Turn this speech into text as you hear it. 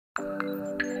I'm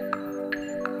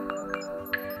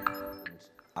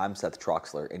Seth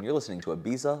Troxler, and you're listening to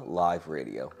Ibiza Live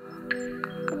Radio.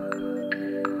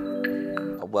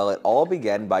 Well, it all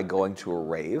began by going to a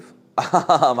rave.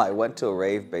 I went to a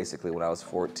rave basically when I was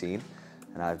 14,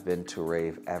 and I've been to a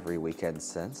rave every weekend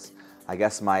since. I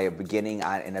guess my beginning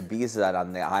in Ibiza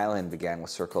on the island began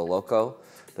with Circo Loco.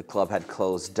 The club had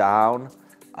closed down.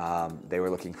 They were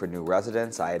looking for new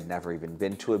residents. I had never even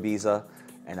been to Ibiza,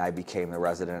 and I became the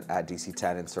resident at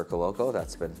DC-10 in Circo Loco.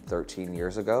 That's been 13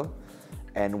 years ago.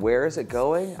 And where is it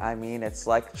going? I mean, it's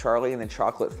like Charlie and the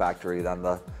Chocolate Factory on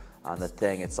the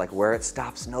thing. It's like where it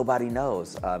stops, nobody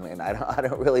knows. And I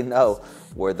don't really know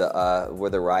where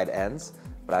the ride ends,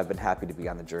 but I've been happy to be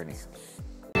on the journey.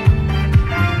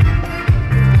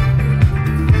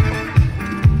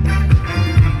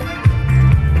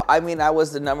 I mean, I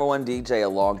was the #1 DJ a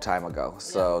long time ago,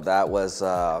 so that was,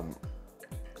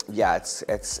 yeah,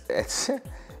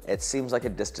 it seems like a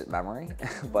distant memory,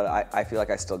 but I feel like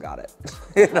I still got it,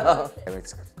 you know? I mean,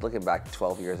 it's looking back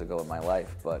 12 years ago in my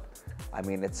life, but I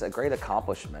mean, it's a great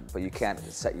accomplishment, but you can't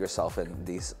set yourself in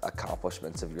these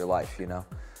accomplishments of your life, you know?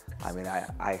 I mean,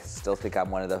 I still think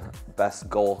I'm one of the best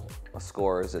goal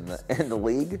scorers in the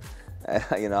league.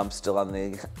 You know, I'm still on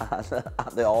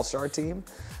the all-star team.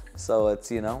 So it's,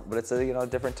 you know, but it's a, you know,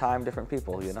 different time, different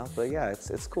people, you know? But yeah,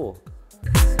 it's cool.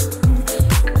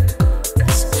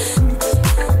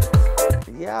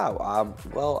 Yeah,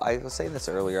 well, I was saying this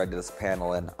earlier, I did this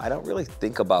panel, and I don't really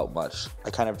think about much. I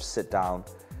kind of sit down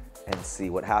and see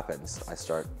what happens. I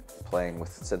start playing with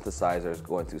synthesizers,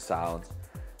 going through sounds,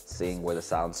 seeing where the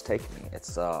sounds take me.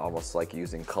 It's almost like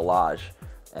using collage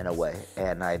in a way,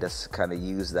 and I just kind of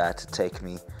use that to take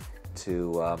me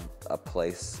to a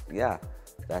place, yeah.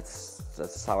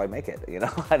 That's how I make it, you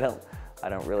know? I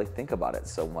don't really think about it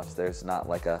so much. There's not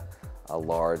like a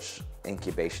large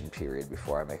incubation period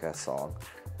before I make a song,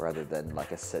 rather than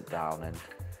like a sit down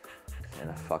and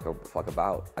a fuck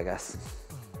about, I guess.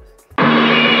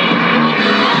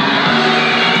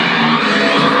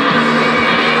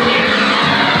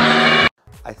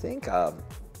 I think I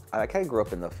kind of grew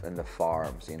up in the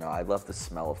farms, you know. I love the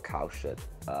smell of cow shit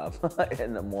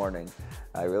in the morning.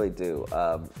 I really do.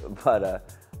 But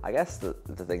I guess the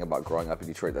thing about growing up in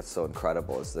Detroit that's so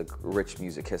incredible is the rich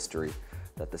music history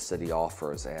that the city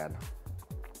offers, and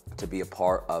to be a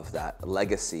part of that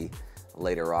legacy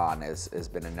later on has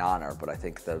been an honor. But I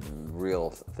think the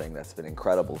real thing that's been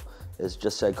incredible is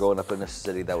just growing up in a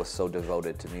city that was so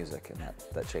devoted to music, and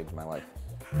that changed my life.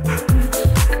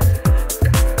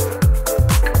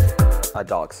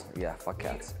 Dogs, yeah, fuck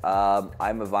cats.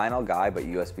 I'm a vinyl guy, but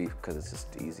USB because it's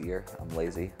just easier. I'm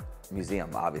lazy.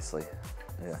 Museum, obviously.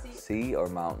 Yeah. Sea or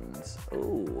mountains?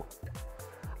 Ooh.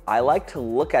 I like to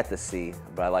look at the sea,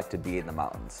 but I like to be in the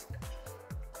mountains.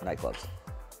 Nightclubs,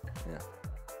 yeah.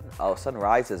 Oh,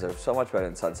 sunrises are so much better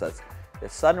than sunsets.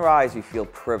 At sunrise, you feel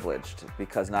privileged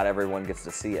because not everyone gets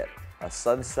to see it. A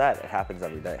sunset, it happens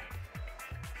every day.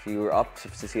 If you were up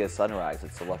to see a sunrise,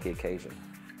 it's a lucky occasion.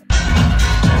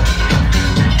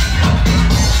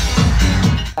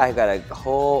 I've got a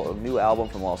whole new album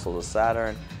from Also the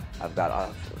Saturn. I've got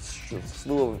a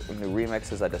slew of new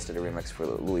remixes. I just did a remix for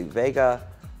Louis Vega.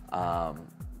 God,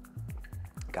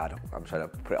 I'm trying to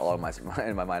put it all in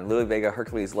my mind. Louis Vega,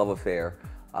 Hercules, Love Affair,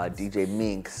 DJ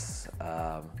Minx,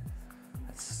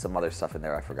 some other stuff in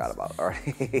there I forgot about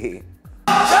already.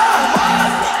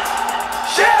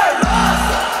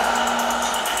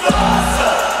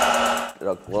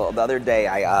 Well, the other day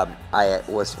I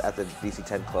was at the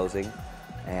DC-10 closing,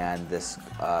 and this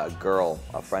girl,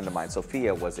 a friend of mine,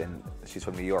 Sophia, she's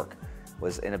from New York,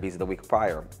 was in Ibiza the week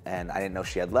prior, and I didn't know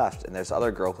she had left. And there's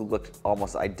other girl who looked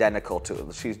almost identical to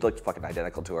her. She looked fucking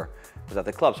identical to her, was at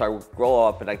the club. So I roll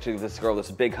up and I give this girl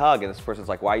this big hug, and this person's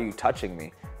like, "Why are you touching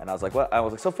me?" And I was like, "What?" I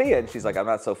was like, "Sophia," and she's like, "I'm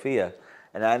not Sophia."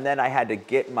 And then I had to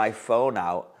get my phone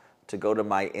out to go to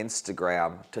my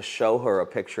Instagram to show her a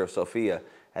picture of Sophia.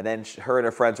 And then her and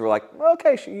her friends were like,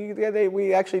 "Okay,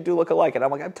 we actually do look alike." And I'm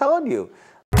like, "I'm telling you."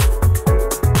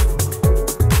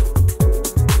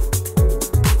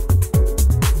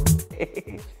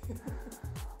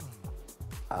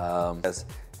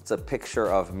 It's a picture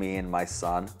of me and my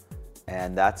son,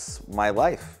 and that's my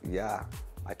life. Yeah,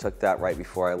 I took that right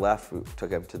before I left. We took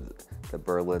him to the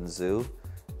Berlin Zoo,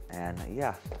 and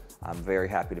yeah, I'm very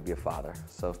happy to be a father.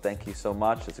 So thank you so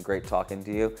much. It's great talking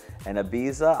to you. And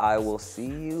Ibiza, I will see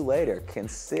you later.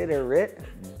 Consider it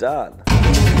done.